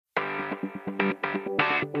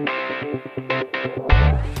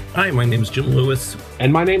Hi, my name is Jim Lewis.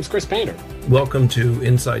 And my name's Chris Painter. Welcome to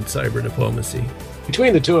Inside Cyber Diplomacy.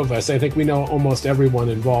 Between the two of us, I think we know almost everyone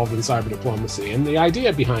involved in cyber diplomacy. And the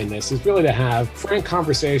idea behind this is really to have frank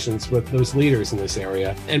conversations with those leaders in this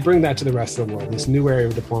area and bring that to the rest of the world, this new area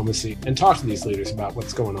of diplomacy, and talk to these leaders about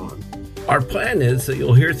what's going on. Our plan is that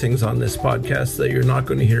you'll hear things on this podcast that you're not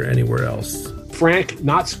going to hear anywhere else. Frank,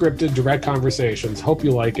 not scripted, direct conversations. Hope you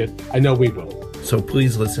like it. I know we will. So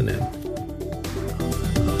please listen in.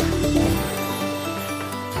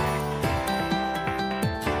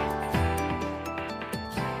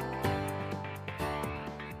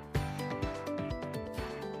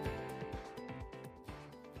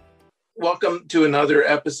 Welcome to another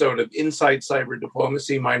episode of Inside Cyber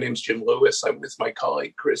Diplomacy. My name's Jim Lewis. I'm with my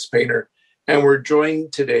colleague, Chris Painter, and we're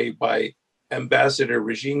joined today by Ambassador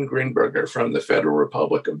Regine Grienberger from the Federal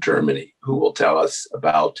Republic of Germany, who will tell us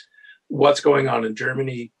about what's going on in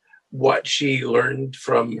Germany, what she learned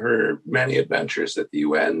from her many adventures at the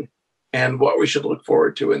UN, and what we should look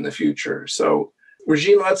forward to in the future. So,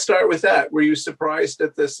 Regine, let's start with that. Were you surprised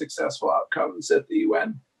at the successful outcomes at the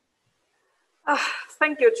UN?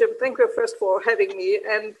 Thank you, Jim. Thank you first for having me.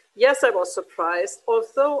 And yes, I was surprised.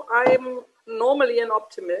 Although I'm normally an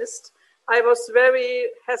optimist, I was very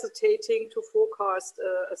hesitating to forecast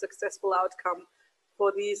a successful outcome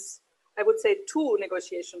for these, I would say, two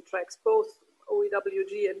negotiation tracks, both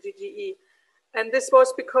OEWG and GGE. And this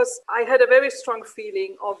was because I had a very strong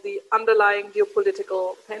feeling of the underlying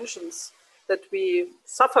geopolitical tensions that we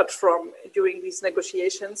suffered from during these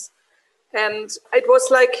negotiations. And it was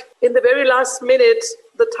like in the very last minute,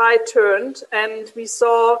 the tide turned and we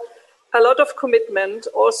saw a lot of commitment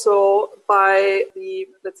also by the,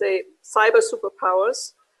 let's say, cyber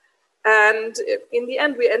superpowers. And in the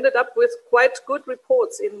end, we ended up with quite good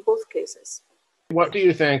reports in both cases. What do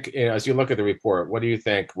you think, as you look at the report, what do you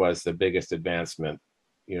think was the biggest advancement?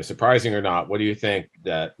 Surprising or not, what do you think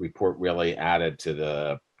that report really added to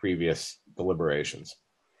the previous deliberations?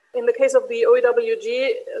 In the case of the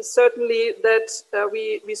OEWG, certainly that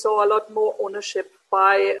we saw a lot more ownership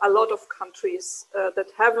by a lot of countries that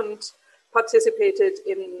haven't participated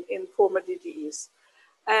in former GGEs.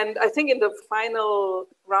 And I think in the final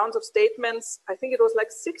rounds of statements, I think it was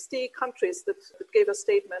like 60 countries that gave a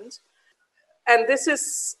statement. And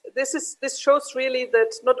this shows really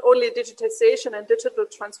that not only digitization and digital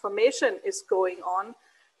transformation is going on,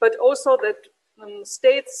 but also that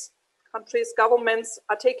states, countries, governments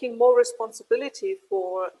are taking more responsibility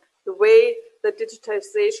for the way that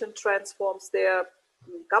digitization transforms their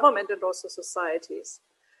government and also societies.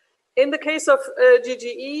 In the case of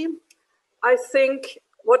GGE, I think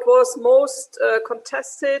what was most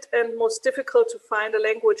contested and most difficult to find a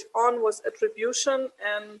language on was attribution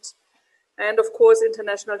and of course,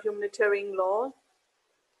 international humanitarian law.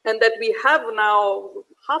 And that we have now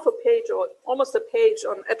half a page or almost a page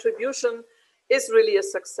on attribution is really a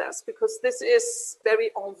success because this is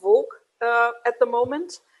very en vogue at the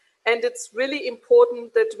moment. And it's really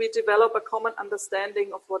important that we develop a common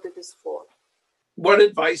understanding of what it is for. What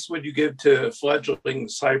advice would you give to fledgling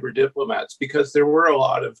cyber diplomats? Because there were a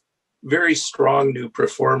lot of very strong new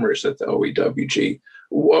performers at the OEWG.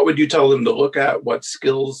 What would you tell them to look at? What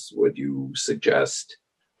skills would you suggest?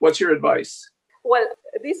 What's your advice? Well,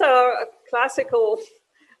 these are classical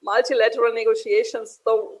multilateral negotiations,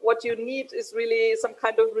 so what you need is really some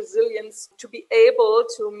kind of resilience to be able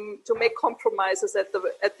to make compromises at the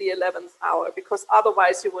 11th hour, because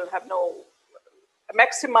otherwise you will have no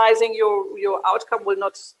maximizing your outcome will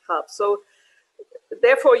not help. So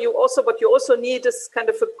therefore what you also need is kind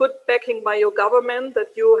of a good backing by your government, that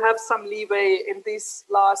you have some leeway in these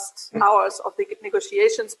last hours of the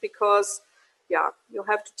negotiations, because you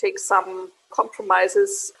have to take some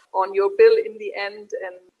compromises on your bill in the end,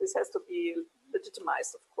 and this has to be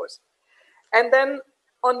legitimized, of course. And then,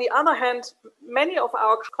 on the other hand, many of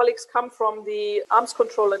our colleagues come from the arms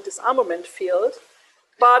control and disarmament field,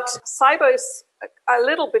 but cyber is a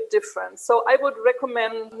little bit different. So I would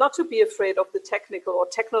recommend not to be afraid of the technical or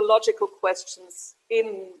technological questions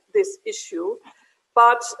in this issue,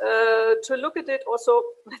 but to look at it also,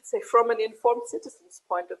 let's say, from an informed citizen's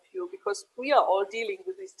point of view, because we are all dealing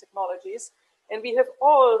with these technologies and we have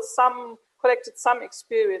all collected some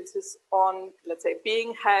experiences on, let's say,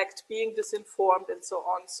 being hacked, being disinformed, and so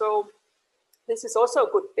on. So this is also a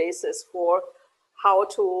good basis for how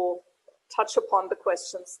to touch upon the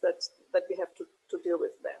questions that we have to deal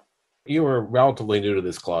with there. You were relatively new to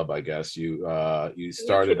this club, I guess. You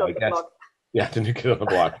started, I guess. The new kid on the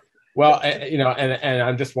block. Well, and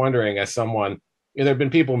I'm just wondering, as someone, there have been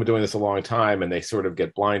people who have been doing this a long time, and they sort of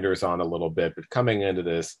get blinders on a little bit. But coming into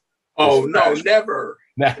this, Oh, no, never.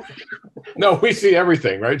 No, we see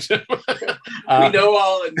everything, right? We know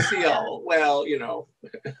all and see all. Well,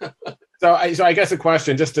 So I guess a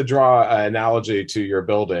question, just to draw an analogy to your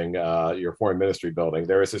building, your foreign ministry building,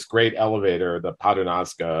 there is this great elevator, the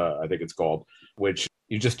Paternoster, I think it's called, which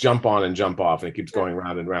you just jump on and jump off, and it keeps going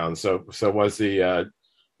round and round. So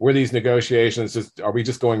were these negotiations are we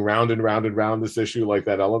just going round and round and round this issue like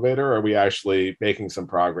that elevator, or are we actually making some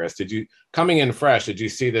progress? Coming in fresh, did you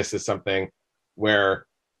see this as something where,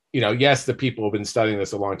 yes, the people have been studying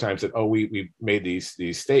this a long time, said, oh, we made these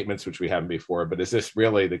statements, which we haven't before, but is this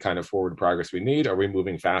really the kind of forward progress we need? Are we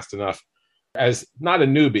moving fast enough? As not a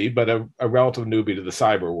newbie, but a relative newbie to the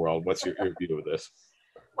cyber world, what's your view of this?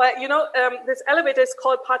 Well, this elevator is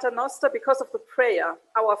called Paternoster because of the prayer,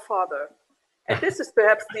 Our Father. And this is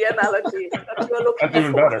perhaps the analogy that you're looking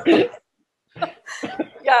for. That's even better.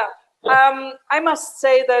 Yeah. I must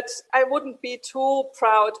say that I wouldn't be too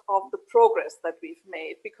proud of the progress that we've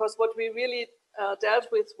made, because what we really dealt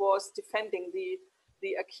with was defending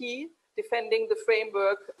the acquis, defending the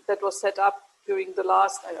framework that was set up during the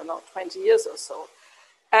last, 20 years or so.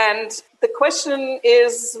 And the question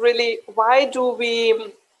is really, why do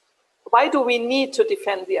we need to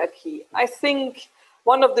defend the acquis? I think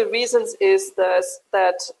one of the reasons is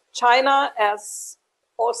that China, as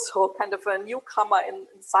also kind of a newcomer in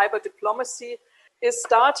cyber diplomacy, is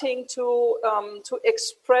starting to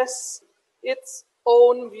express its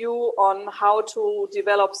own view on how to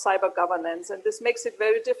develop cyber governance. And this makes it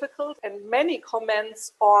very difficult. And many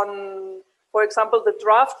comments on, for example, the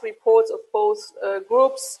draft reports of both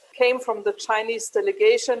groups came from the Chinese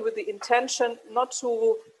delegation with the intention not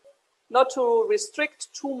to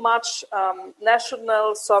restrict too much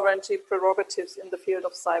national sovereignty prerogatives in the field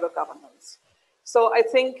of cyber governance. So I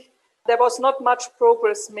think there was not much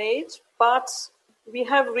progress made, but we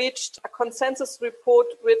have reached a consensus report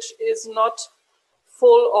which is not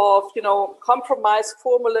full of, compromise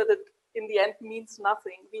formula that in the end means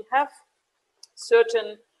nothing. We have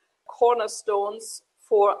certain cornerstones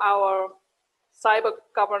for our cyber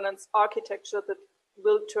governance architecture that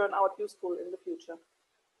will turn out useful in the future.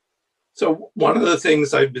 So one of the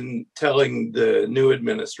things I've been telling the new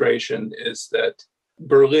administration is that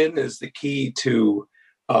Berlin is the key to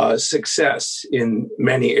success in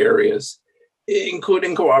many areas,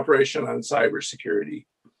 including cooperation on cybersecurity.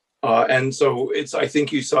 And so I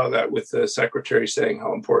think you saw that with the secretary saying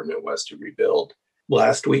how important it was to rebuild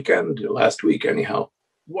last week anyhow.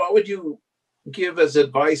 What would you give as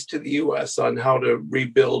advice to the US on how to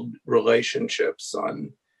rebuild relationships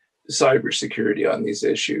on cybersecurity on these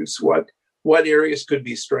issues? What areas could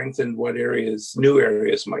be strengthened? What new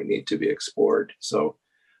areas might need to be explored? So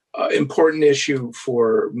important issue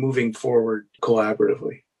for moving forward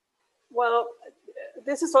collaboratively. Well,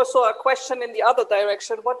 this is also a question in the other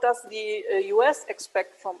direction. What does the US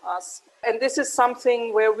expect from us? And this is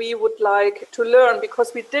something where we would like to learn,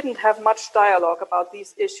 because we didn't have much dialogue about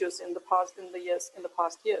these issues in the past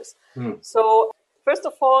years. So first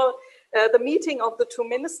of all, the meeting of the two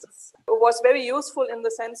ministers was very useful in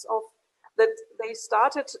the sense of that they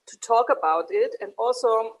started to talk about it, and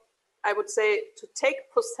also, I would say, to take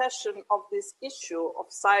possession of this issue of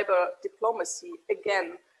cyber diplomacy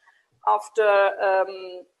again after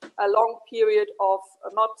a long period of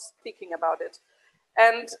not speaking about it.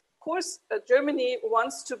 And of course, Germany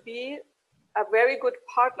wants to be a very good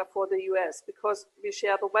partner for the US, because we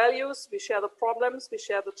share the values, we share the problems, we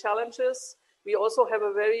share the challenges. We also have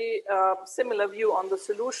a very similar view on the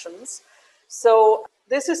solutions. So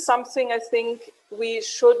this is something I think we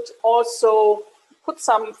should also put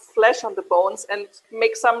some flesh on the bones and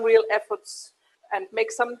make some real efforts and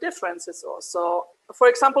make some differences also. For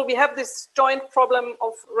example, we have this joint problem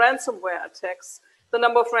of ransomware attacks. The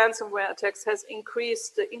number of ransomware attacks has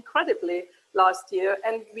increased incredibly last year,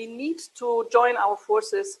 and we need to join our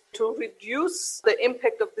forces to reduce the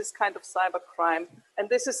impact of this kind of cybercrime. And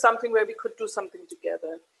this is something where we could do something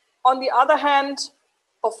together. On the other hand,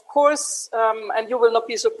 of course, and you will not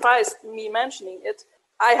be surprised me mentioning it,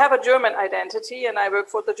 I have a German identity and I work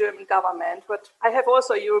for the German government, but I have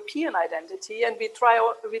also a European identity, and we try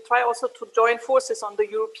also to join forces on the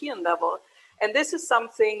European level. And this is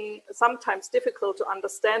something sometimes difficult to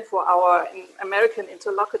understand for our American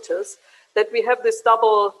interlocutors, that we have this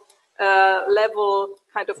double level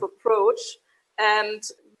kind of approach, and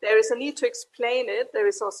there is a need to explain it. There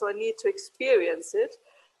is also a need to experience it.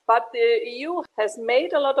 But the EU has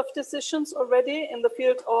made a lot of decisions already in the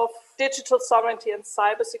field of digital sovereignty and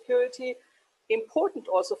cybersecurity, important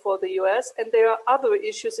also for the US. And there are other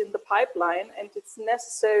issues in the pipeline, and it's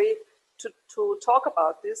necessary to talk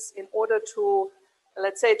about this in order to,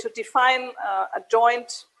 let's say, to define a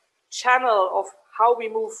joint channel of how we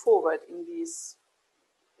move forward in these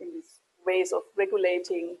ways of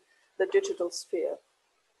regulating the digital sphere.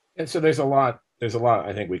 And so there's a lot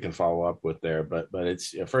I think we can follow up with there, but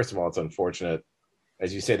it's, first of all, it's unfortunate.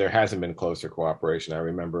 As you say, there hasn't been closer cooperation. I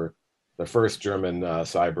remember the first German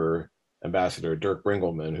cyber ambassador, Dirk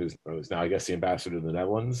Bringelmann, who's now, I guess, the ambassador to the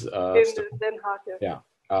Netherlands. In Den Haag,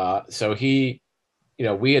 yeah. So he,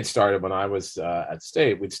 we had started when I was at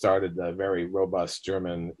State, we'd started a very robust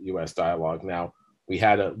German-U.S. dialogue. Now, we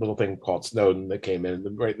had a little thing called Snowden that came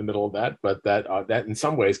in right in the middle of that, but that in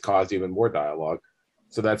some ways caused even more dialogue.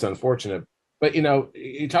 So that's unfortunate. But,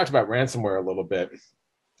 you talked about ransomware a little bit.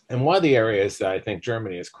 And one of the areas that I think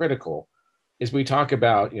Germany is critical is we talk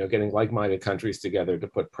about, getting like-minded countries together to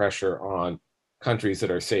put pressure on countries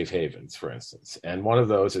that are safe havens, for instance. And one of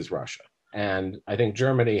those is Russia. And I think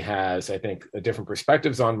Germany has, different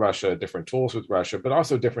perspectives on Russia, different tools with Russia, but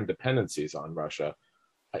also different dependencies on Russia.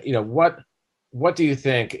 What do you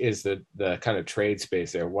think is the kind of trade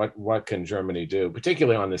space there? What can Germany do,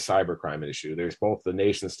 particularly on this cybercrime issue? There's both the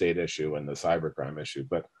nation state issue and the cybercrime issue,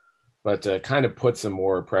 but to kind of put some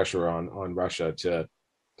more pressure on Russia to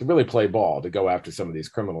really play ball, to go after some of these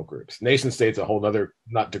criminal groups. Nation state's a whole other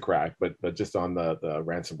nut to crack, but just on the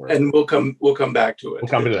ransomware. And we'll come back to it. We'll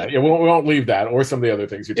come to that. Yeah, we won't leave that or some of the other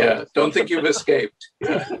things you talked about. Don't think you've escaped.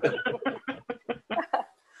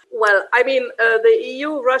 Well, the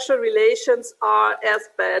EU-Russia relations are as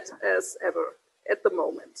bad as ever at the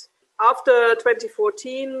moment. After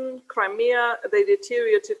 2014, Crimea, they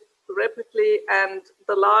deteriorated rapidly, and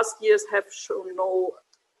the last years have shown no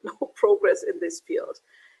progress in this field.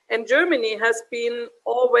 And Germany has been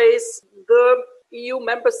always the EU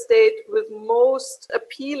member state with most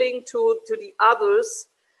appealing to the others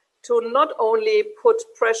to not only put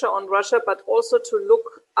pressure on Russia, but also to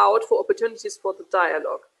look out for opportunities for the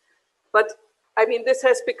dialogue. But this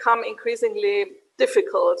has become increasingly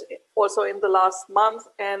difficult also in the last month.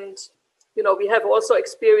 And, we have also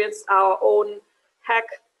experienced our own hack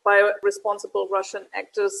by responsible Russian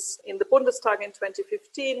actors in the Bundestag in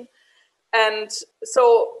 2015. And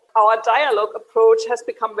so our dialogue approach has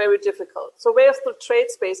become very difficult. So where's the trade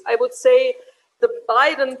space? I would say the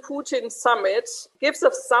Biden-Putin summit gives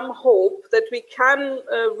us some hope that we can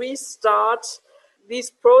restart these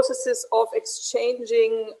processes of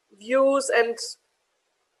exchanging views and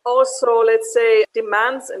also, let's say,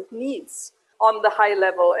 demands and needs on the high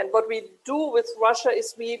level. And what we do with Russia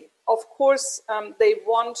is of course, they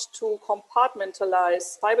want to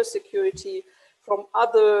compartmentalize cybersecurity from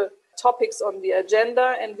other topics on the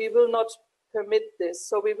agenda, and we will not permit this.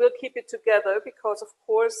 So we will keep it together because, of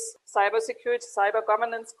course, cybersecurity, cyber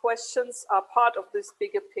governance questions are part of this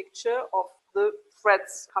bigger picture of the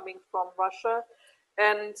threats coming from Russia.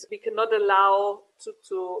 And we cannot allow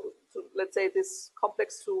to let's say, this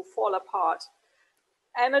complex to fall apart.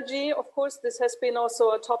 Energy, of course, this has been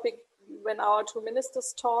also a topic when our two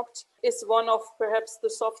ministers talked, is one of perhaps the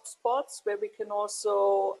soft spots where we can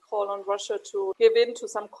also call on Russia to give in to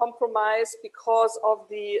some compromise because of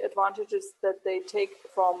the advantages that they take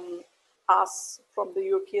from us, from the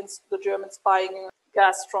Europeans, the Germans buying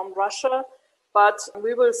gas from Russia. But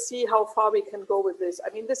we will see how far we can go with this.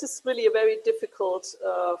 This is really a very difficult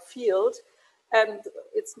field, and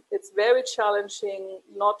it's very challenging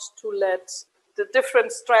not to let the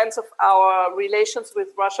different strands of our relations with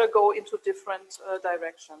Russia go into different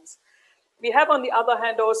directions. We have, on the other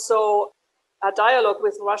hand, also a dialogue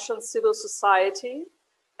with Russian civil society,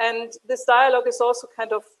 and this dialogue is also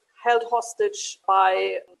kind of held hostage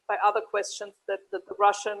by other questions that the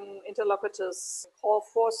Russian interlocutors call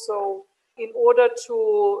for. So in order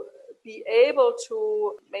to be able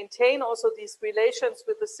to maintain also these relations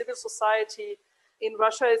with the civil society in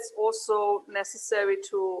Russia, it's also necessary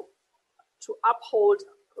to uphold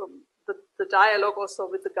the dialogue also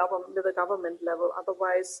with the government level.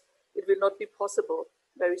 Otherwise, it will not be possible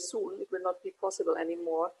very soon. It will not be possible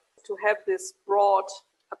anymore to have this broad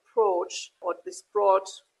approach or this broad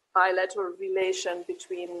bilateral relation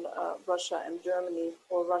between Russia and Germany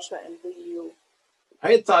or Russia and the EU.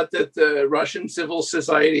 I had thought that the Russian civil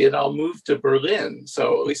society had all moved to Berlin,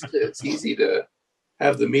 so at least it's easy to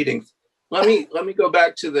have the meetings. Let me go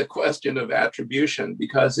back to the question of attribution,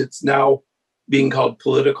 because it's now being called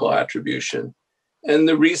political attribution. And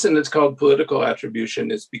the reason it's called political attribution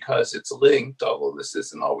is because it's linked, although this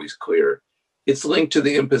isn't always clear, it's linked to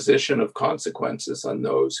the imposition of consequences on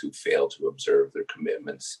those who fail to observe their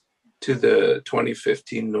commitments to the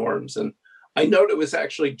 2015 norms. And I note it was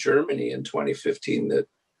actually Germany in 2015 that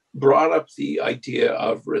brought up the idea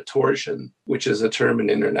of retortion, which is a term in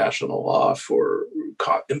international law for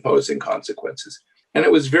imposing consequences. And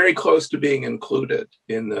it was very close to being included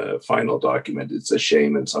in the final document. It's a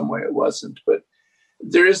shame in some way it wasn't, but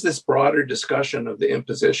there is this broader discussion of the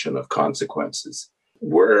imposition of consequences.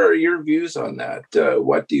 Where are your views on that?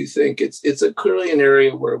 What do you think? It's clearly an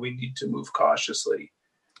area where we need to move cautiously,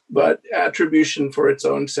 but attribution for its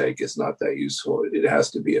own sake is not that useful. It has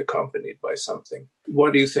to be accompanied by something.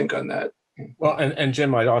 What do you think on that? Well, and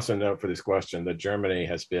Jim, I'd also note for this question that Germany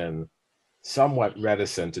has been somewhat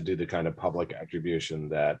reticent to do the kind of public attribution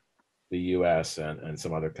that the U.S. and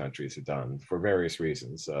some other countries have done for various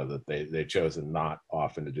reasons, that they've chosen not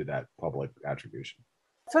often to do that public attribution.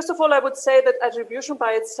 First of all, I would say that attribution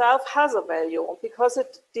by itself has a value because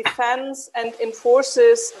it defends and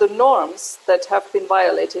enforces the norms that have been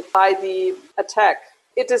violated by the attack.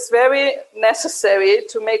 It is very necessary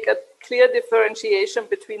to make a clear differentiation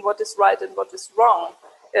between what is right and what is wrong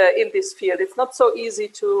in this field. It's not so easy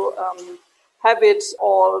to have it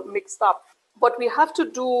all mixed up. What we have to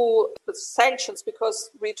do with sanctions,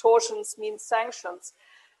 because retortions mean sanctions,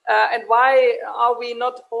 and why are we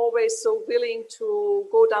not always so willing to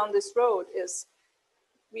go down this road, is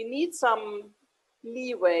we need some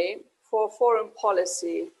leeway for foreign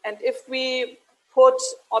policy. And if we put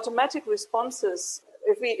automatic responses,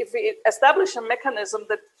 if we establish a mechanism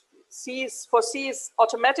that foresees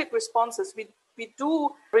automatic responses, we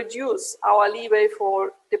do reduce our leeway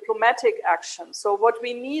for diplomatic action. So what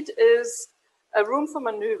we need is a room for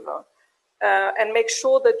maneuver and make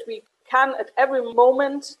sure that we can at every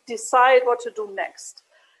moment decide what to do next.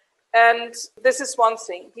 And this is one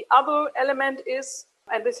thing. The other element is,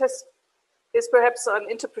 and this is perhaps an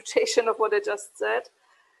interpretation of what I just said,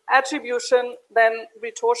 attribution, then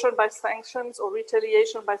retortion by sanctions or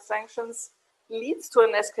retaliation by sanctions leads to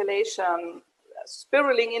an escalation,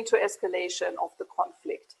 spiraling into escalation of the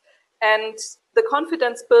conflict. And the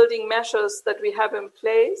confidence building measures that we have in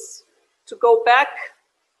place to go back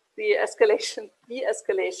the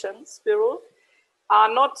de-escalation spiral are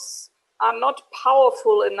not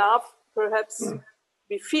powerful enough. Perhaps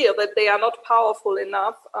we fear that they are not powerful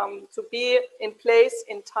enough to be in place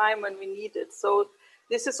in time when we need it. So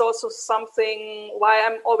this is also something why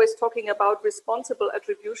I'm always talking about responsible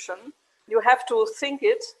attribution. You have to think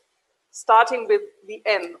it starting with the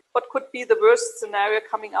end. What could be the worst scenario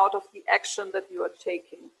coming out of the action that you are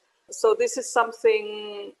taking? So this is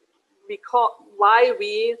something why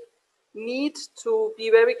we need to be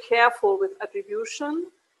very careful with attribution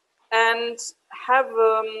and have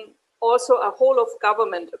also a whole of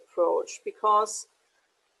government approach, because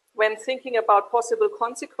when thinking about possible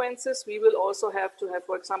consequences, we will also have to have,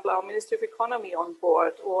 for example, our Ministry of Economy on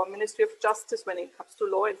board or Ministry of Justice when it comes to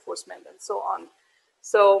law enforcement and so on.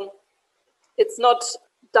 So it's not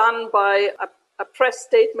done by a press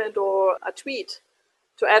statement or a tweet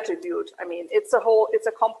to attribute. I mean, it's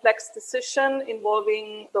a complex decision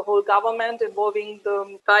involving the whole government, involving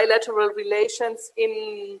the bilateral relations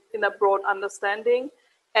in a broad understanding,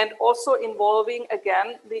 and also involving,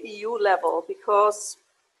 again, the EU level, because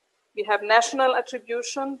we have national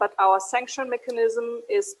attribution, but our sanction mechanism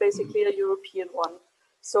is basically a European one.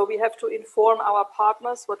 So we have to inform our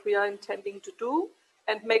partners what we are intending to do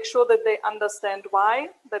and make sure that they understand why,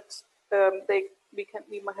 that we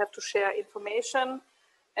have to share information,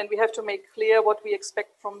 and we have to make clear what we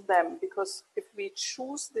expect from them, because if we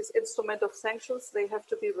choose this instrument of sanctions, they have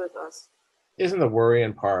to be with us. Isn't the worry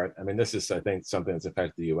in part, I mean, this is, I think, something that's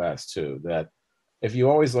affected the U.S. too, that if you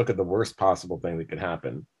always look at the worst possible thing that could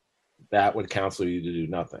happen, that would counsel you to do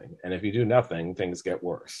nothing. And if you do nothing, things get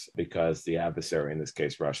worse because the adversary, in this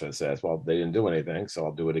case, Russia, says, well, they didn't do anything, so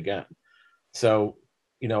I'll do it again. So,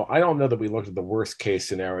 I don't know that we looked at the worst case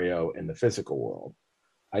scenario in the physical world.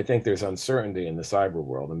 I think there's uncertainty in the cyber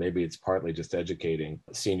world, and maybe it's partly just educating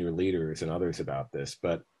senior leaders and others about this.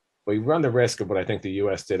 But we run the risk of what I think the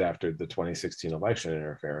U.S. did after the 2016 election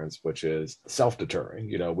interference, which is self-deterring.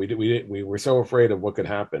 We were so afraid of what could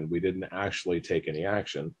happen, we didn't actually take any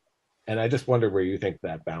action. And I just wonder where you think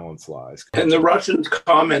that balance lies. And the Russians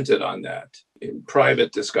commented on that in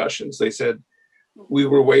private discussions. They said, we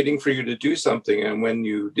were waiting for you to do something, and when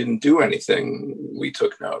you didn't do anything, we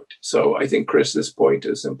took note. So I think Chris's point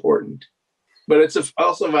is important. But it's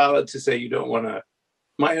also valid to say you don't want to.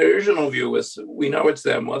 My original view was, we know it's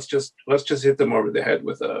them. Let's just hit them over the head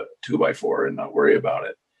with a 2x4 and not worry about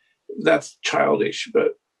it. That's childish,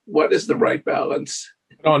 but what is the right balance?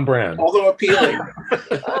 On brand. Although appealing.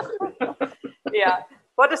 Yeah.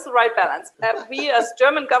 What is the right balance? We as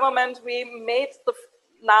German government, we made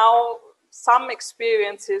now some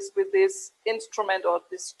experiences with this instrument or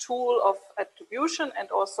this tool of attribution and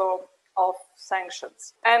also of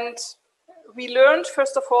sanctions. And We learned,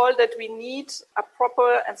 first of all, that we need a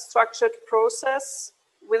proper and structured process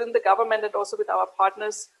within the government and also with our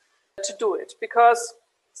partners to do it, because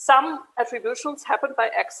some attributions happened by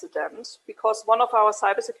accident because one of our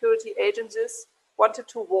cybersecurity agencies wanted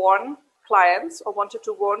to warn clients or wanted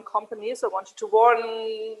to warn companies or wanted to warn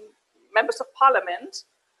members of parliament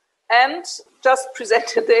and just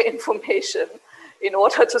presented their information in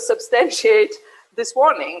order to substantiate this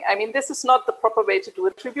warning. I mean, this is not the proper way to do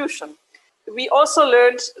attribution. We also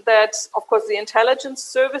learned that, of course, the intelligence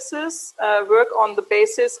services work on the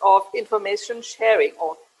basis of information sharing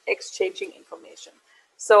or exchanging information.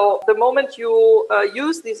 So the moment you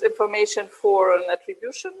use this information for an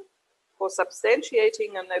attribution, for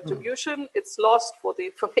substantiating an attribution, it's lost for the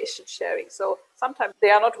information sharing. So sometimes they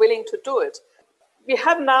are not willing to do it. We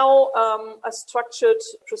have now a structured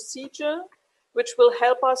procedure which will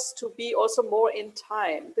help us to be also more in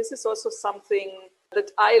time. This is also something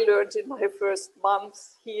that I learned in my first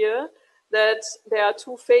month here, that there are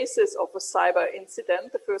two phases of a cyber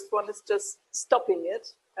incident. The first one is just stopping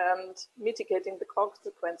it and mitigating the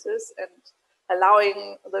consequences and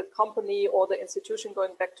allowing the company or the institution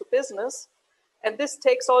going back to business. And this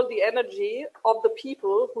takes all the energy of the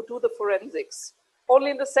people who do the forensics.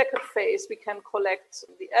 Only in the second phase, we can collect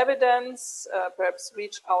the evidence, perhaps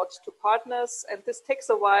reach out to partners. And this takes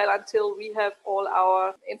a while until we have all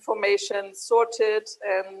our information sorted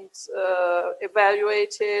and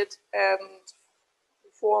evaluated and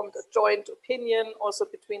formed a joint opinion also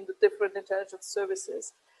between the different intelligence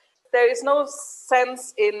services. There is no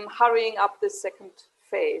sense in hurrying up this second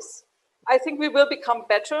phase. I think we will become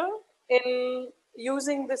better in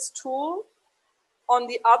using this tool. On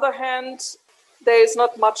the other hand, there is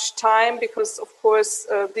not much time because, of course,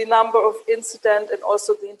 the number of incidents and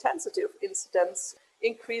also the intensity of incidents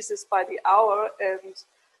increases by the hour, and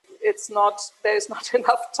there is not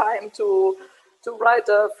enough time to write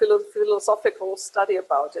a philosophical study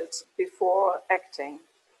about it before acting.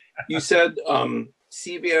 You said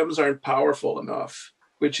CBMs aren't powerful enough,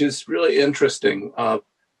 which is really interesting.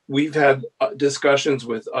 We've had discussions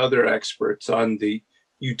with other experts on the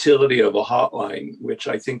utility of a hotline, which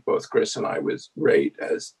I think both Chris and I would rate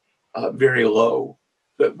as very low.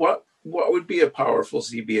 But what would be a powerful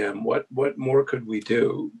CBM? What more could we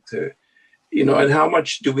do to, and how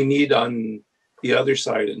much do we need on the other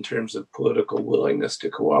side in terms of political willingness to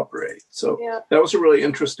cooperate? So That was a really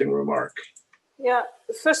interesting remark. Yeah,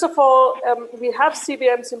 first of all, we have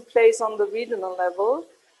CBMs in place on the regional level.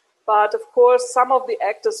 But of course, some of the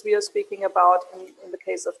actors we are speaking about in the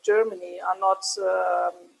case of Germany are not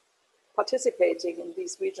participating in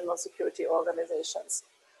these regional security organizations.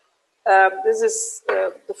 This is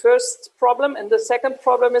the first problem. And the second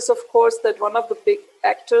problem is, of course, that one of the big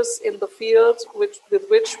actors in the field with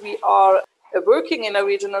which we are working in a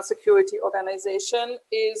regional security organization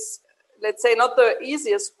is, let's say, not the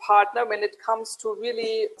easiest partner when it comes to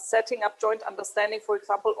really setting up joint understanding, for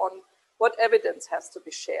example, on what evidence has to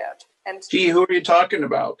be shared. And who are you talking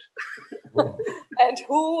about? And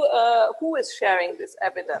who is sharing this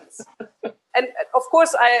evidence? And of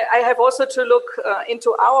course, I have also to look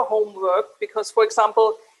into our homework because, for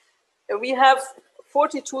example, we have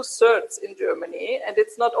 42 certs in Germany, and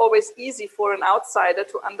it's not always easy for an outsider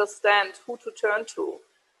to understand who to turn to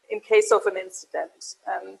in case of an incident.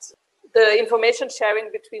 And the information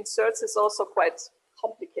sharing between certs is also quite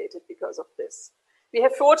complicated because of this. We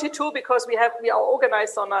have 42 because we are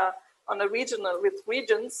organized on a regional with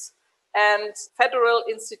regions and federal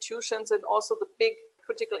institutions, and also the big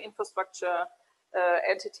critical infrastructure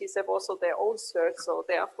entities have also their own certs. So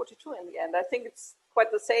there are 42 in the end. I think it's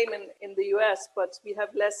quite the same in the US, but we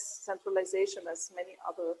have less centralization as many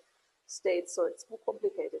other states. So it's more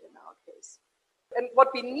complicated in our case. And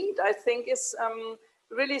what we need, I think, is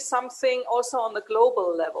really something also on the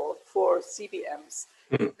global level for CBMs.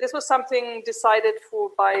 This was something decided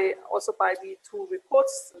by the two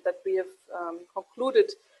reports that we have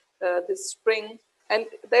concluded this spring. And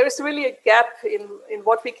there is really a gap in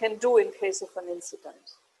what we can do in case of an incident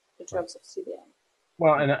in terms of CBM.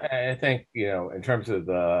 Well, and I think, in terms of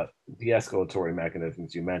the de-escalatory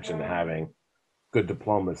mechanisms you mentioned, having good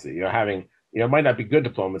diplomacy, it might not be good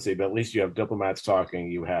diplomacy, but at least you have diplomats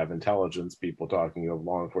talking, you have intelligence people talking, you have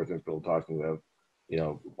law enforcement people talking, you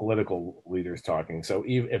have political leaders talking. So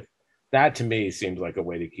if that, to me, seems like a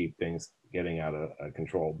way to keep things getting out of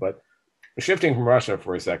control. But shifting from Russia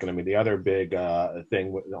for a second, I mean, the other big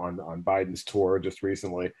thing on Biden's tour just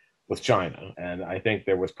recently was China. And I think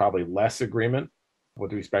there was probably less agreement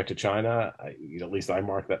with respect to China. At least I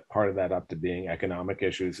mark that part of that up to being economic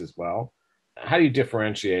issues as well. How do you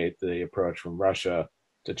differentiate the approach from Russia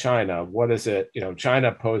to China, what is it?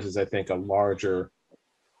 China poses, I think, a larger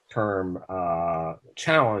term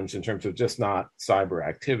challenge in terms of just not cyber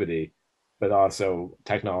activity, but also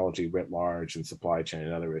technology writ large and supply chain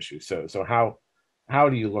and other issues. So how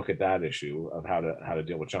do you look at that issue of how to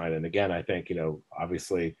deal with China? And again, I think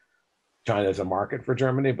obviously China is a market for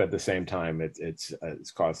Germany, but at the same time,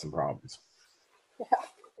 it's caused some problems.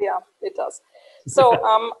 Yeah, it does. So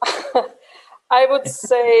I would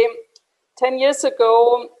say 10 years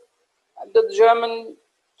ago, the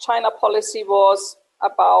German-China policy was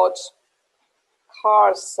about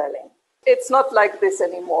car selling. It's not like this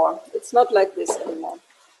anymore.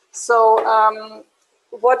 So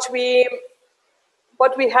what we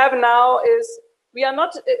have now is they are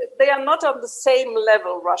not on the same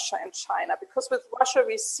level, Russia and China, because with Russia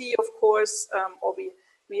we see, of course,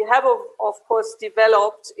 we have of course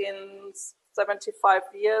developed in 75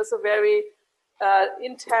 years a very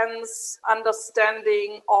intense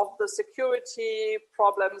understanding of the security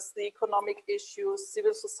problems, the economic issues,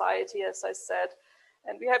 civil society, as I said.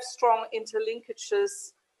 And we have strong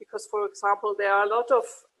interlinkages because, for example, there are a lot of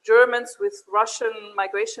Germans with Russian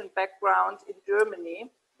migration background in Germany.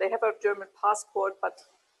 They have a German passport, but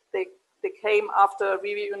they came after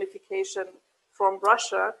reunification from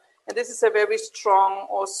Russia. And this is a very strong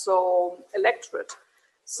also electorate.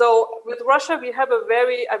 So with Russia, we have a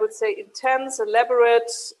very, I would say, intense,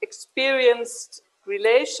 elaborate, experienced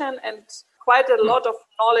relation and quite a lot of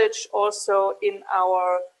knowledge also in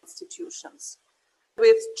our institutions.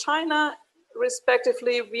 With China,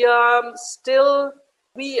 respectively, we as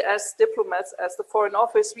diplomats, as the Foreign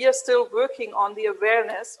Office, we are still working on the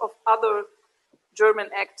awareness of other German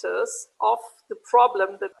actors of the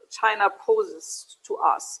problem that China poses to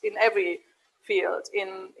us in every field,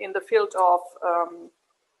 in the field of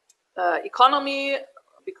economy,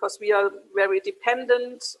 because we are very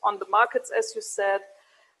dependent on the markets, as you said,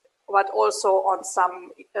 but also on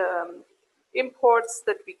some imports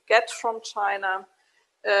that we get from China.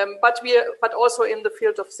 But also in the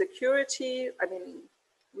field of security. I mean,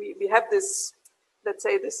 we have this, let's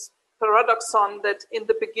say, this paradoxon that in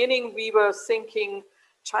the beginning we were thinking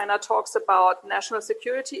China talks about national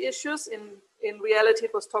security issues. In reality,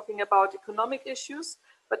 it was talking about economic issues.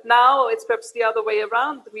 But now it's perhaps the other way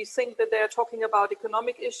around. We think that they're talking about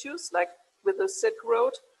economic issues, like with the Silk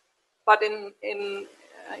Road. But in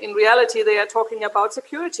reality, they are talking about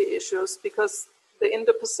security issues because the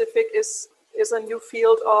Indo-Pacific is a new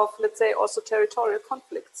field of, let's say, also territorial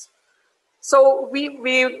conflicts. So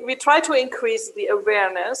we try to increase the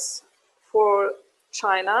awareness for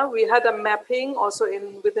China. We had a mapping also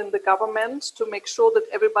within the government to make sure that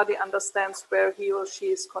everybody understands where he or she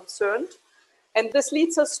is concerned. And this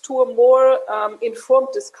leads us to a more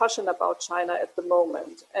informed discussion about China at the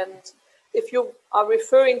moment. And if you are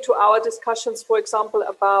referring to our discussions, for example,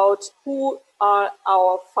 about who are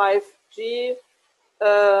our 5G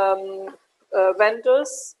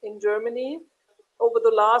vendors in Germany, over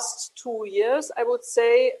the last 2 years, I would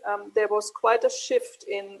say there was quite a shift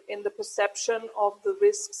in the perception of the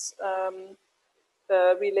risks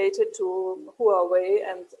related to Huawei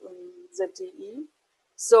and ZTE.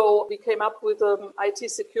 So we came up with an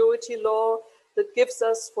IT security law that gives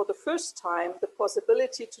us, for the first time, the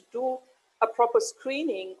possibility to do a proper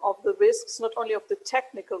screening of the risks, not only of the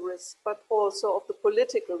technical risks, but also of the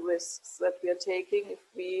political risks that we are taking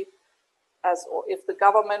if the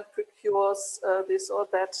government procures this or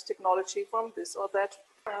that technology from this or that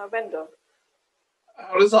vendor.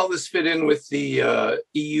 How does all this fit in with the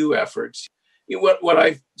EU efforts? What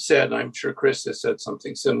I've said, and I'm sure Chris has said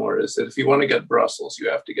something similar, is that if you want to get Brussels, you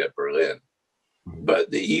have to get Berlin. But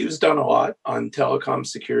the EU's done a lot on telecom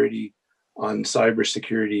security, on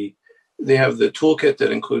cybersecurity. They have the toolkit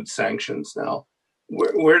that includes sanctions now.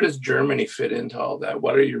 Where does Germany fit into all that?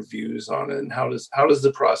 What are your views on it, and how does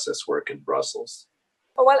the process work in Brussels?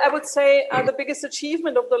 Well, I would say the biggest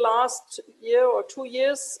achievement of the last year or 2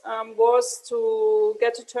 years was to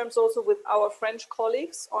get to terms also with our French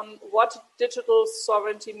colleagues on what digital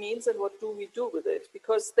sovereignty means and what do we do with it,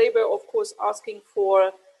 because they were, of course, asking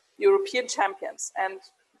for European champions and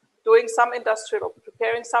preparing some industrial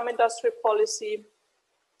policy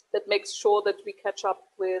that makes sure that we catch up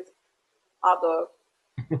with other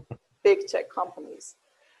big tech companies.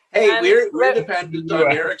 Hey, we're dependent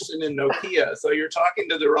on Ericsson and Nokia, so you're talking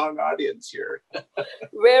to the wrong audience here.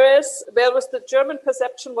 Whereas the German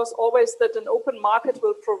perception was always that an open market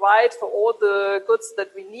will provide for all the goods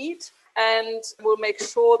that we need and will make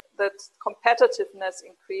sure that competitiveness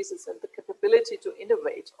increases and the capability to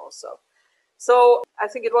innovate also. So I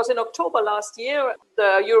think it was in October last year,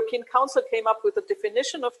 the European Council came up with a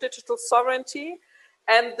definition of digital sovereignty.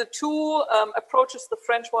 And the two approaches, the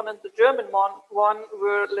French one and the German one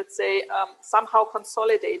were, let's say, somehow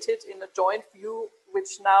consolidated in a joint view,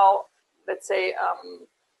 which now, let's say,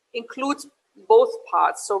 includes both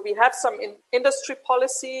parts. So we have some industry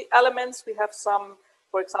policy elements. We have some,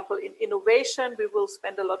 for example, in innovation, we will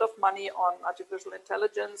spend a lot of money on artificial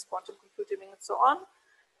intelligence, quantum computing, and so on.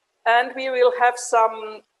 And we will have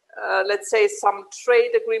some, let's say, some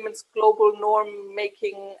trade agreements, global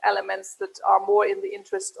norm-making elements that are more in the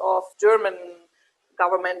interest of German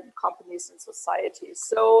government, companies, and societies.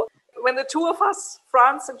 So when the two of us,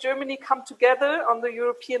 France and Germany, come together on the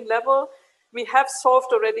European level, we have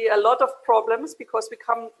solved already a lot of problems because we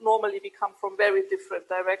normally come from very different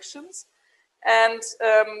directions. And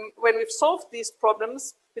when we've solved these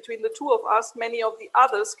problems between the two of us, many of the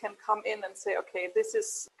others can come in and say, okay, this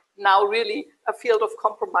is now really a field of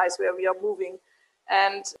compromise where we are moving.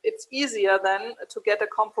 And it's easier then to get a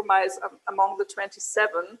compromise among the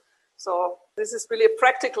 27. So this is really a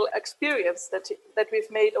practical experience that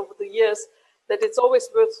we've made over the years, that it's always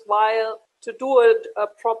worthwhile to do a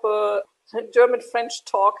proper German-French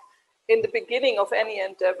talk in the beginning of any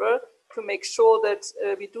endeavor to make sure that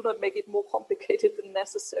we do not make it more complicated than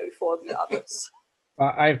necessary for the others.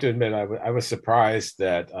 I have to admit, I was surprised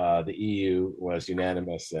that the EU was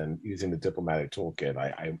unanimous in using the diplomatic toolkit.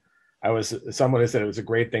 I was someone who said it was a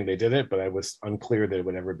great thing they did it, but I was unclear that it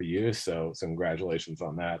would ever be used. So congratulations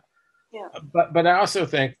on that. Yeah. But I also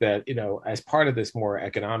think that, as part of this more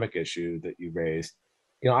economic issue that you raised,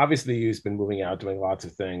 obviously the EU's been moving out, doing lots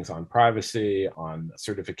of things on privacy, on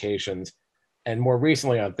certifications, and more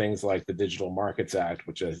recently on things like the Digital Markets Act,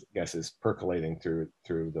 which I guess is percolating through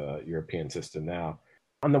the European system now.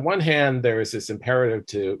 On the one hand, there is this imperative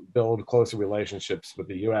to build closer relationships with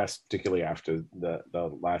the US, particularly after the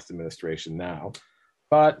last administration now.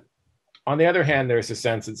 But on the other hand, there's a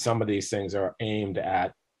sense that some of these things are aimed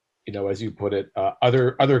at, as you put it,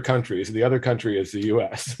 other countries. The other country is the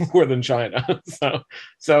US more than China.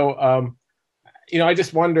 So I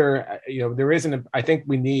just wonder, there isn't, I think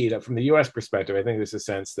we need, from the US perspective, I think there's a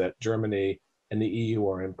sense that Germany and the EU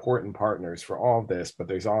are important partners for all of this, but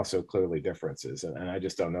there's also clearly differences. And I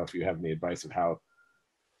just don't know if you have any advice of how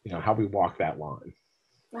we walk that line.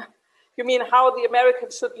 You mean how the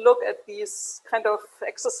Americans should look at these kind of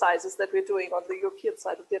exercises that we're doing on the European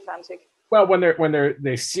side of the Atlantic? Well, when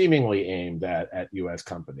they're seemingly aimed at US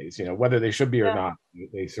companies, whether they should be or not,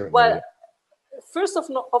 they certainly. Well, first of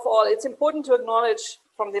all, it's important to acknowledge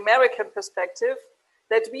from the American perspective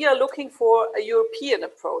that we are looking for a European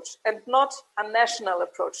approach and not a national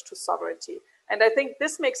approach to sovereignty. And I think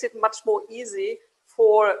this makes it much more easy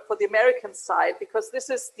for the American side, because this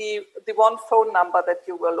is the one phone number that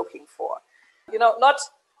you were looking for. Not,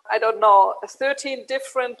 13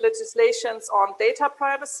 different legislations on data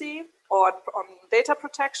privacy or on data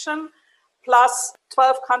protection, plus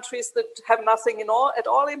 12 countries that have nothing at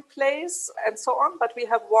all in place, and so on. But we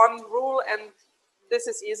have one rule, and this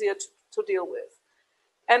is easier to deal with.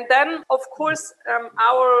 And then, of course,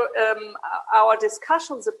 our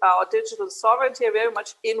discussions about digital sovereignty are very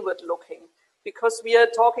much inward-looking, because we are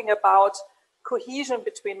talking about cohesion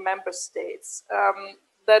between member states,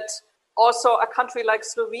 that also a country like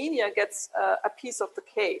Slovenia gets a piece of the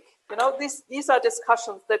cake. These are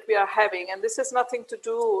discussions that we are having, and this has nothing to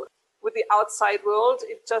do with the outside world.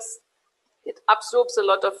 It absorbs a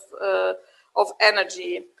lot of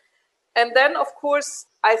energy. And then, of course,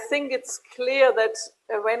 I think it's clear that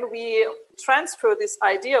when we transfer this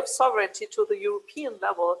idea of sovereignty to the European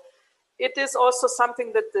level, it is also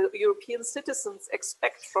something that the European citizens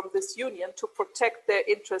expect from this union to protect their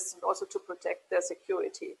interests and also to protect their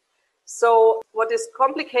security. So what is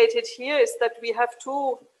complicated here is that we have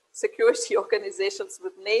two security organizations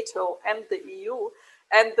with NATO and the EU,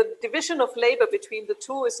 and the division of labor between the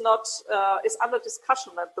two is under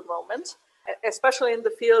discussion at the moment, especially in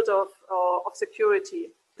the field of security.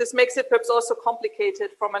 This makes it perhaps also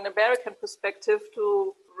complicated from an American perspective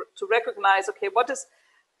to recognize, okay, what is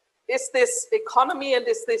this economy and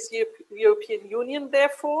is this European Union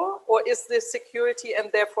therefore, or is this security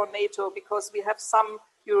and therefore NATO? Because we have some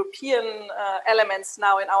European elements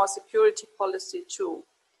now in our security policy too.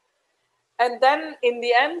 And then in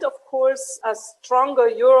the end, of course, a stronger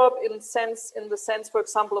Europe in the sense, for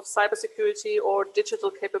example, of cybersecurity or digital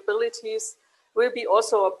capabilities will be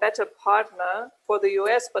also a better partner for the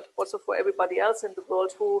US, but also for everybody else in the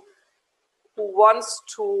world who wants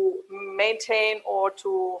to maintain or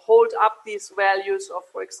to hold up these values of,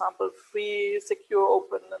 for example, free, secure,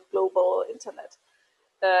 open, and global internet.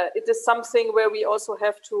 It is something where we also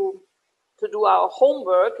have to do our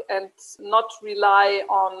homework and not rely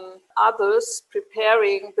on others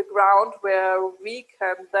preparing the ground where we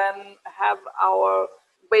can then have our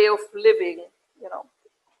way of living,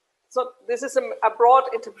 So this is a broad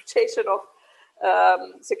interpretation of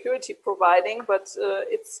security providing, but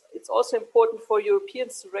it's also important for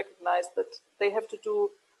Europeans to recognize that they have to do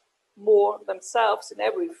more themselves in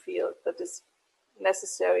every field that is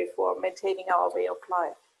necessary for maintaining our way of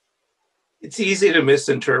life. It's easy to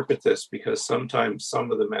misinterpret this because sometimes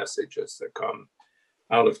some of the messages that come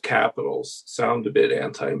out of capitals sound a bit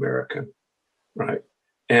anti-American, right?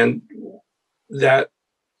 And that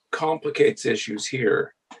complicates issues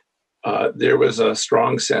here. There was a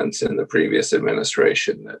strong sense in the previous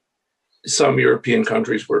administration that some European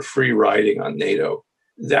countries were free riding on NATO.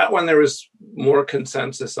 That one there was more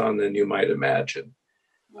consensus on than you might imagine.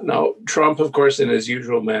 Now, Trump, of course, in his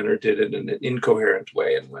usual manner, did it in an incoherent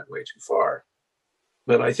way and went way too far.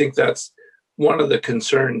 But I think that's one of the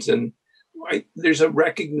concerns. And there's a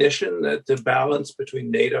recognition that the balance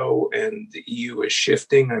between NATO and the EU is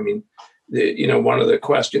shifting. I mean, one of the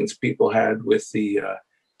questions people had with the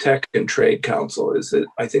Tech and Trade Council is that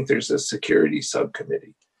I think there's a security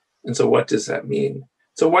subcommittee. And so what does that mean?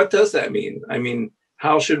 So what does that mean? I mean,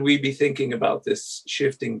 how should we be thinking about this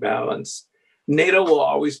shifting balance? NATO will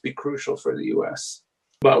always be crucial for the US,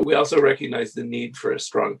 but we also recognize the need for a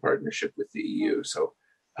strong partnership with the EU. So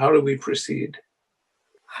how do we proceed?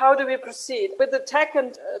 How do we proceed? With the Tech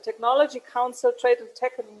and Technology Council, Trade and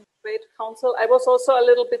Tech and Trade Council, I was also a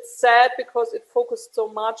little bit sad because it focused so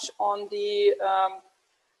much on the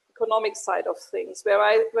economic side of things,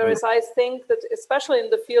 whereas I think that especially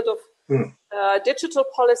in the field of digital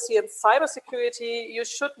policy and cybersecurity, you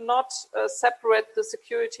should not separate the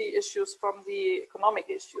security issues from the economic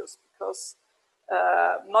issues, because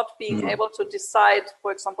not being able to decide,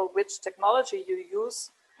 for example, which technology you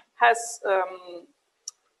use has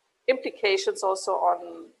implications also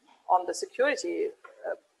on the security.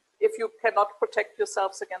 If you cannot protect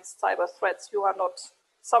yourselves against cyber threats, you are not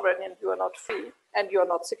sovereign and you are not free and you are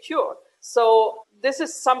not secure. So this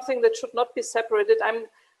is something that should not be separated.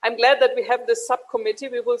 I'm glad that we have this subcommittee.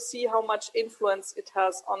 We will see how much influence it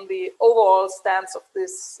has on the overall stance of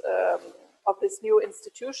this new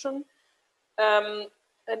institution. And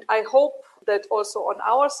I hope that also on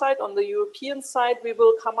our side, on the European side, we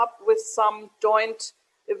will come up with some joint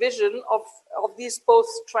vision of these both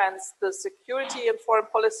strands, the security and foreign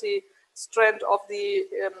policy strand of the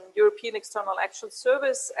European External Action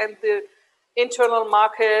Service and the internal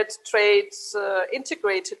market trade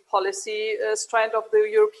integrated policy strand of the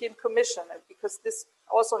European Commission, because this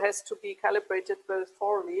also has to be calibrated very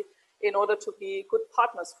thoroughly in order to be good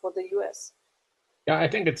partners for the US. Yeah, I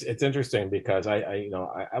think it's interesting because I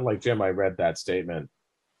like Jim, I read that statement,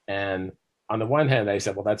 and on the one hand, I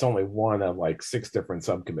said, well, that's only one of like 6 different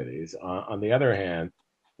subcommittees. On the other hand,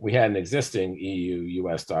 we had an existing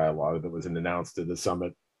EU-US dialogue that was announced at the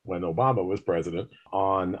summit when Obama was president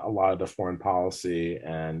on a lot of the foreign policy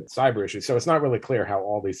and cyber issues. So it's not really clear how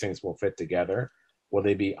all these things will fit together. Will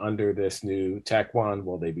they be under this new tech one?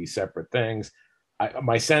 Will they be separate things?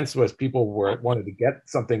 My sense was people wanted to get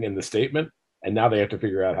something in the statement, and now they have to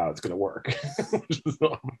figure out how it's going to work. Which is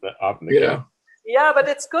often the case. Yeah, but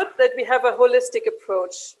it's good that we have a holistic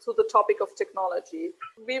approach to the topic of technology.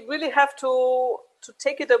 We really have to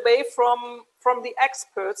take it away from the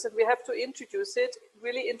experts, and we have to introduce it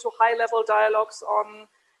really into high-level dialogues on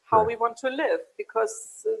how we want to live,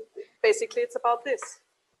 because basically it's about this.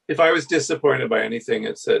 If I was disappointed by anything,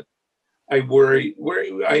 it's that I worry.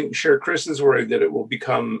 I'm sure Chris is worried that it will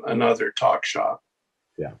become another talk shop.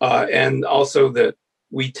 Yeah. And also that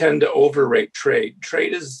we tend to overrate trade.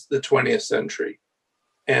 Trade is the 20th century,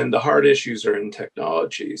 and the hard issues are in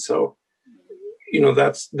technology. So,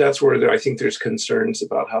 that's where I think there's concerns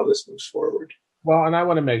about how this moves forward. Well, and I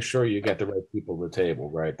want to make sure you get the right people to the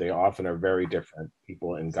table, right? They often are very different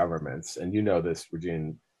people in governments. And you know this,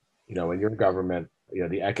 Regine, in your government,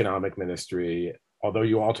 the economic ministry, although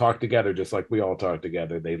you all talk together, just like we all talk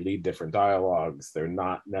together, they lead different dialogues. They're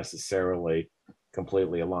not necessarily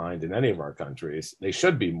completely aligned in any of our countries. They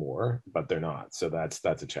should be more, but they're not. So that's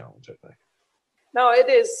a challenge, I think. No, it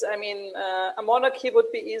is. I mean, a monarchy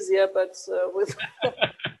would be easier, but with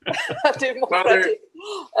a democratic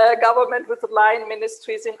government with line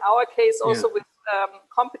ministries, in our case, also with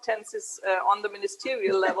competences on the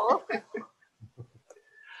ministerial level.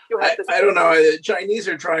 I don't know. The Chinese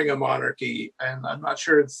are trying a monarchy, and I'm not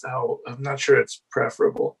sure it's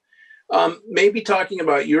preferable. Maybe talking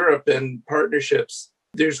about Europe and partnerships,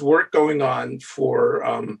 there's work going on for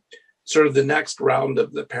sort of the next round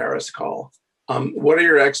of the Paris call. What are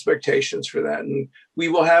your expectations for that? And we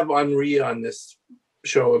will have Henri on this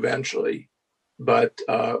show eventually, but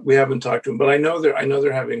we haven't talked to him. But I know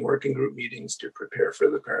they're having working group meetings to prepare for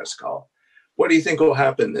the Paris call. What do you think will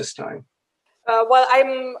happen this time? Well,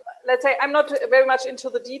 I'm not very much into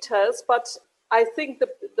the details, but I think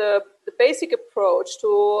the basic approach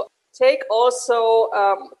to take also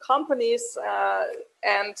companies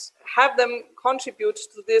and have them contribute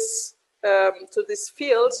to this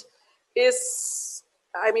field is,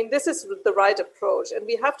 this is the right approach, and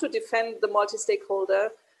we have to defend the multi-stakeholder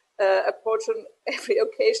approach on every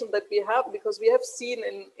occasion that we have, because we have seen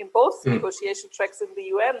in both negotiation tracks in the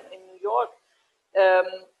UN, in New York,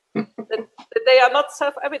 that they are not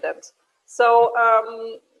self-evident. So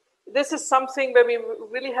this is something where we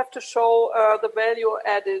really have to show the value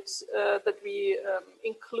added, that we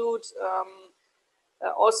include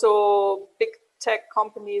also big tech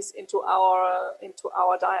companies into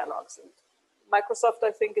our dialogues. And Microsoft,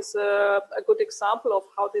 I think, is a good example of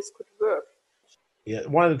how this could work. Yeah,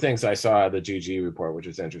 one of the things I saw at the GG report, which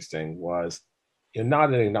was interesting, was not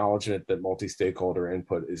an acknowledgement that multi-stakeholder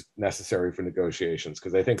input is necessary for negotiations,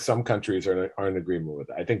 because I think some countries are in agreement with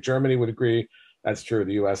it. I think Germany would agree, that's true,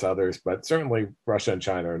 the US, others, but certainly Russia and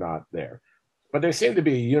China are not there. But there seemed to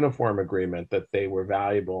be a uniform agreement that they were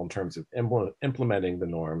valuable in terms of implementing the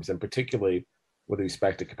norms, and particularly with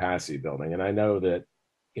respect to capacity building. And I know that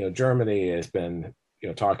Germany has been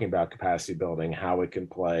talking about capacity building, how it can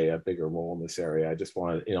play a bigger role in this area. I just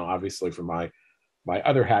want obviously from my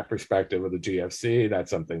other hat perspective of the GFC, that's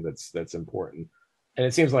something that's important. And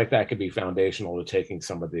it seems like that could be foundational to taking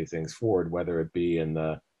some of these things forward, whether it be in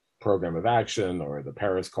the program of action or the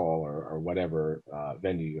Paris call or whatever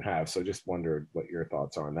venue you have. So just wondered what your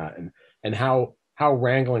thoughts are on that, and how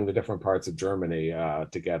wrangling the different parts of Germany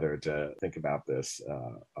together to think about this,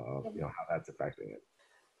 how that's affecting it.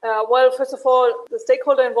 Well, first of all, the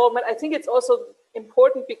stakeholder involvement, I think it's also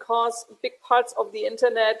important because big parts of the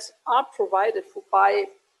internet are provided by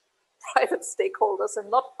private stakeholders and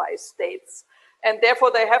not by states. And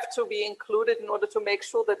therefore, they have to be included in order to make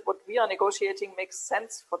sure that what we are negotiating makes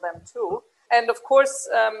sense for them too. And of course,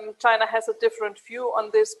 China has a different view on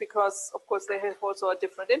this because, of course, they have also a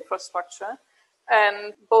different infrastructure,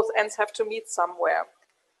 and both ends have to meet somewhere.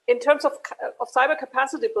 In terms of cyber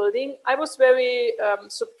capacity building, I was very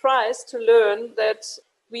surprised to learn that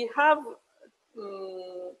we have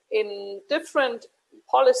in different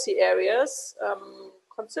policy areas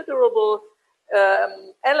considerable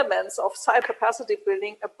elements of cyber capacity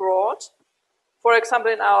building abroad. For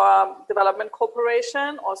example, in our development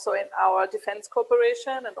cooperation, also in our defense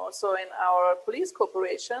cooperation, and also in our police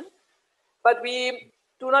cooperation. But we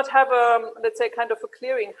do not have let's say, kind of a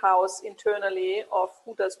clearinghouse internally of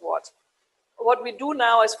who does what. What we do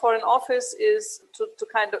now as Foreign Office is to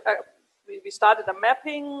kind of, we started a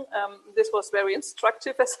mapping. This was very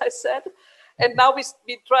instructive, as I said. And now we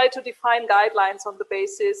try to define guidelines on the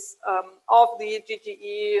basis of the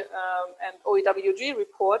GGE and OEWG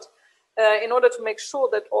report in order to make sure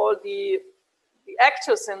that all the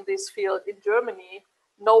actors in this field in Germany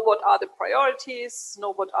know what are the priorities,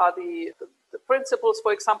 know what are the principles.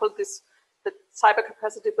 For example, the cyber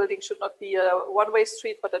capacity building should not be a one-way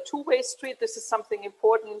street, but a two-way street. This is something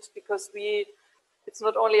important because it's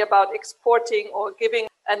not only about exporting or giving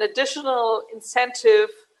an additional incentive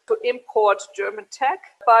to import German tech,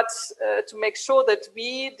 but to make sure that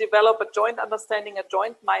we develop a joint understanding, a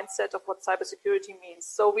joint mindset of what cybersecurity means.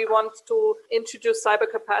 So we want to introduce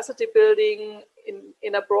cyber capacity building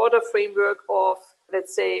in a broader framework of,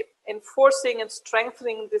 let's say, enforcing and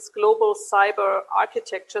strengthening this global cyber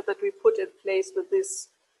architecture that we put in place with this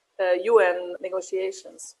UN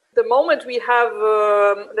negotiations. The moment we have,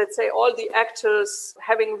 let's say, all the actors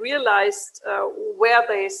having realized where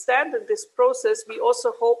they stand in this process, we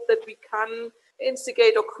also hope that we can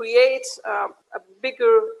instigate or create a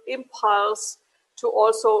bigger impulse to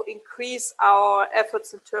also increase our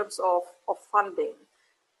efforts in terms of funding.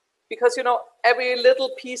 Because, every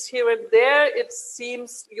little piece here and there, it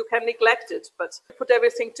seems you can neglect it. But put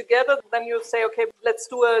everything together, then you say, okay, let's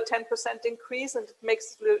do a 10% increase, and it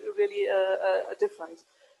makes really a difference.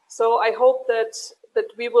 So I hope that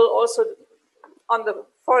we will also, on the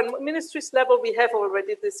foreign ministries level, we have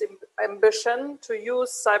already this ambition to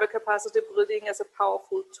use cyber capacity building as a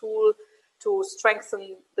powerful tool to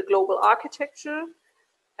strengthen the global architecture.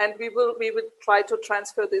 And we will try to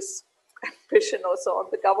transfer this ambition also on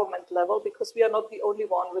the government level, because we are not the only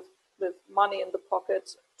one with money in the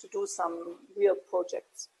pocket to do some real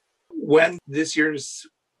projects. When this year's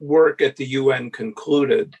work at the UN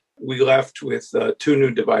concluded, we left with two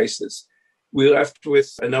new devices. We left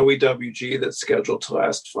with an OEWG that's scheduled to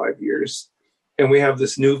last 5 years, and we have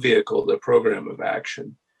this new vehicle, the program of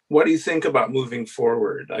action. What do you think about moving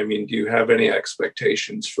forward? I mean, do you have any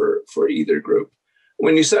expectations for either group?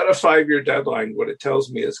 When you set a 5-year deadline, what it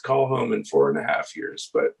tells me is call home in 4.5 years,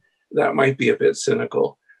 but that might be a bit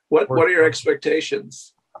cynical. What are your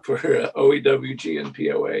expectations for OEWG and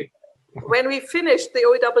POA? When we finished the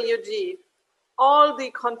OEWG, all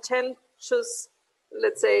the contentious,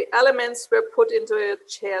 let's say, elements were put into a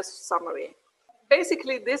chair's summary.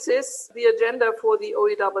 Basically, this is the agenda for the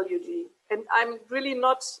OEWG. And I'm really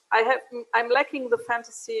I'm lacking the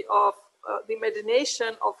fantasy of the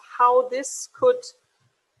imagination of how this could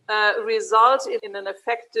result in an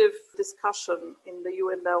effective discussion in the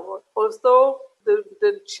UN level. Although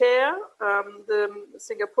the chair, the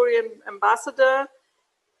Singaporean ambassador,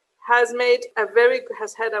 has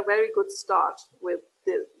had a very good start with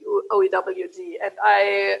the OEWG, and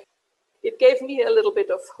it gave me a little bit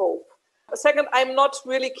of hope. Second, I'm not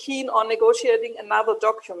really keen on negotiating another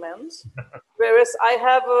document, whereas I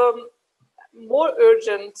have more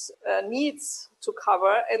urgent needs to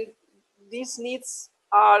cover, and these needs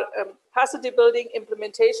are capacity building,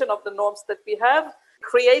 implementation of the norms that we have,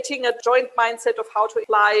 creating a joint mindset of how to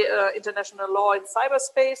apply international law in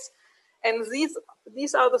cyberspace. And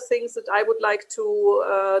these are the things that I would like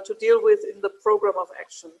to deal with in the program of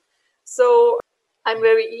action. So I'm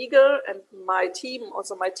very eager, and my team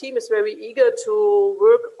is very eager to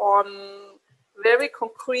work on very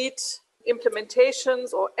concrete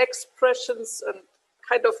implementations or expressions and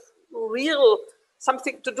kind of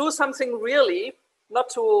to do something really, not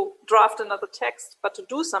to draft another text, but to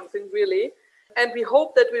do something really. And we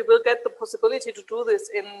hope that we will get the possibility to do this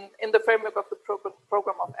in the framework of the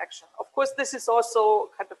program of action. Of course, this is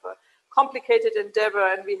also kind of a complicated endeavor,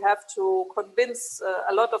 and we have to convince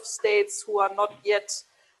a lot of states who are not yet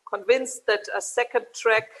convinced that a second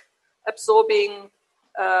track absorbing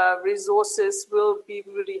resources will be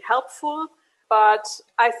really helpful. But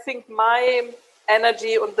I think my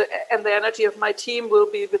energy and the energy of my team will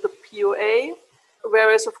be with the POA,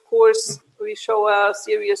 whereas, of course, we show a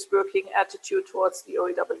serious working attitude towards the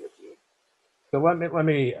OEWG. So let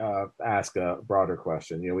me ask a broader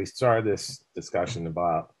question. We started this discussion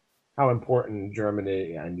about how important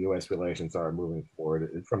Germany and U.S. relations are moving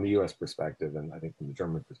forward from the U.S. perspective, and I think from the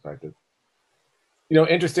German perspective.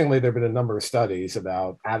 Interestingly, there have been a number of studies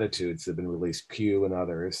about attitudes that have been released, Pew and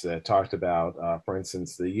others, that talked about, for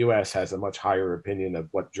instance, the U.S. has a much higher opinion of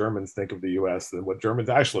what Germans think of the U.S. than what Germans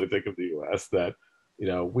actually think of the U.S. That,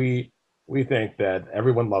 we think that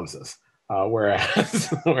everyone loves us.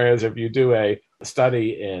 Whereas if you do a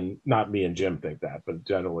study in, not me and Jim think that, but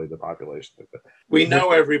generally the population think that. We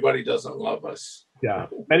know everybody doesn't love us. Yeah,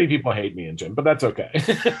 many people hate me and Jim, but that's okay.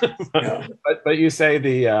 Yeah. But you say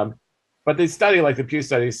but the study, like the Pew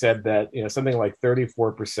study, said that something like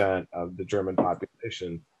 34% of the German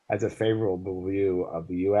population has a favorable view of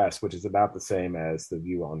the U.S., which is about the same as the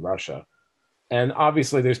view on Russia. And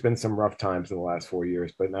obviously, there's been some rough times in the last 4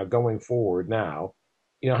 years, but now going forward now,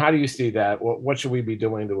 how do you see that? What should we be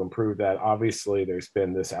doing to improve that? Obviously, there's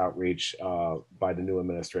been this outreach by the new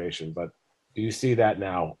administration, but do you see that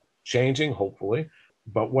now changing, hopefully?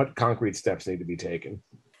 But what concrete steps need to be taken?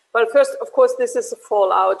 Well, first, of course, this is a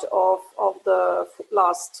fallout of the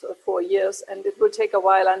last 4 years, and it will take a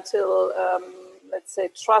while until, let's say,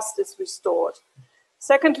 trust is restored.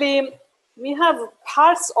 Secondly, we have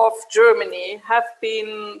parts of Germany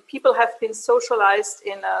people have been socialized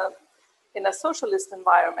in a socialist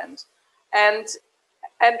environment, and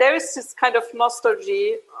there is this kind of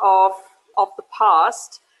nostalgia of the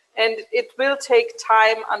past, and it will take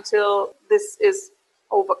time until this is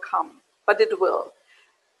overcome, but it will.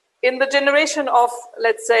 In the generation of,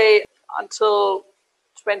 let's say, until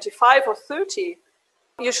 25 or 30,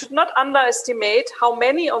 you should not underestimate how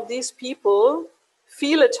many of these people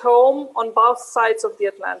feel at home on both sides of the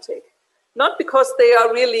Atlantic. Not because they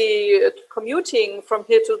are really commuting from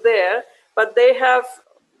here to there, but they have,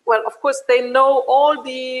 well, of course, they know all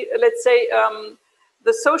the, let's say,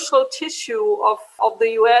 the social tissue of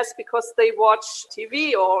the US because they watch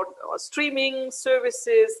TV or streaming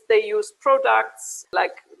services. They use products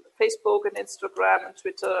like Facebook and Instagram and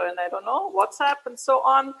Twitter and I don't know, WhatsApp and so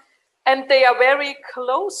on. And they are very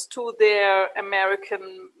close to their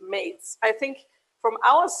American mates. I think from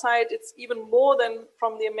our side, it's even more than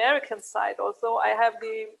from the American side, although I have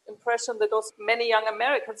the impression that also many young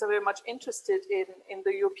Americans are very much interested in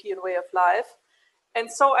the European way of life.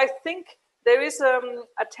 And so I think there is a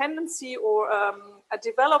tendency or a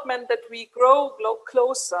development that we grow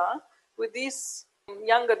closer with these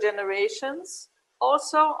younger generations,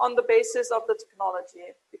 also on the basis of the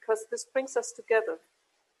technology, because this brings us together.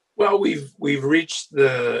 Well, we've reached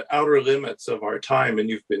the outer limits of our time, and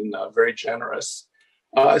you've been very generous.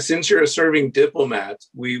 Since you're a serving diplomat,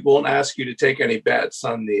 we won't ask you to take any bets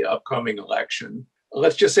on the upcoming election.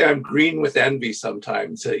 Let's just say I'm green with envy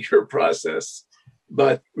sometimes at your process.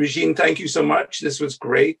 But Regine, thank you so much. This was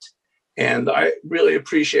great. And I really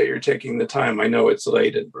appreciate your taking the time. I know it's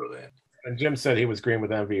late in Berlin. And Jim said he was green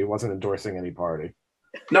with envy. He wasn't endorsing any party.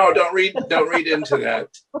 No, don't read into that.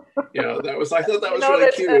 I thought that was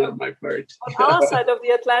really cute on my part. On our side of the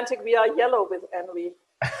Atlantic, we are yellow with envy.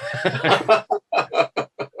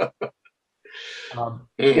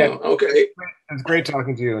 Okay. It's great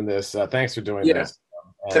talking to you in this. Thanks for doing this.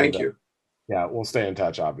 And, thank you. We'll stay in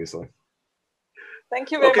touch, obviously.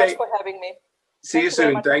 Thank you very much for having me. See you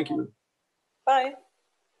soon. Thank you. Bye.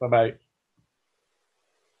 Bye-bye.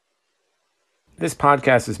 This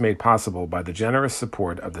podcast is made possible by the generous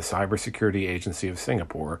support of the Cybersecurity Agency of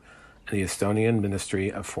Singapore and the Estonian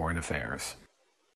Ministry of Foreign Affairs.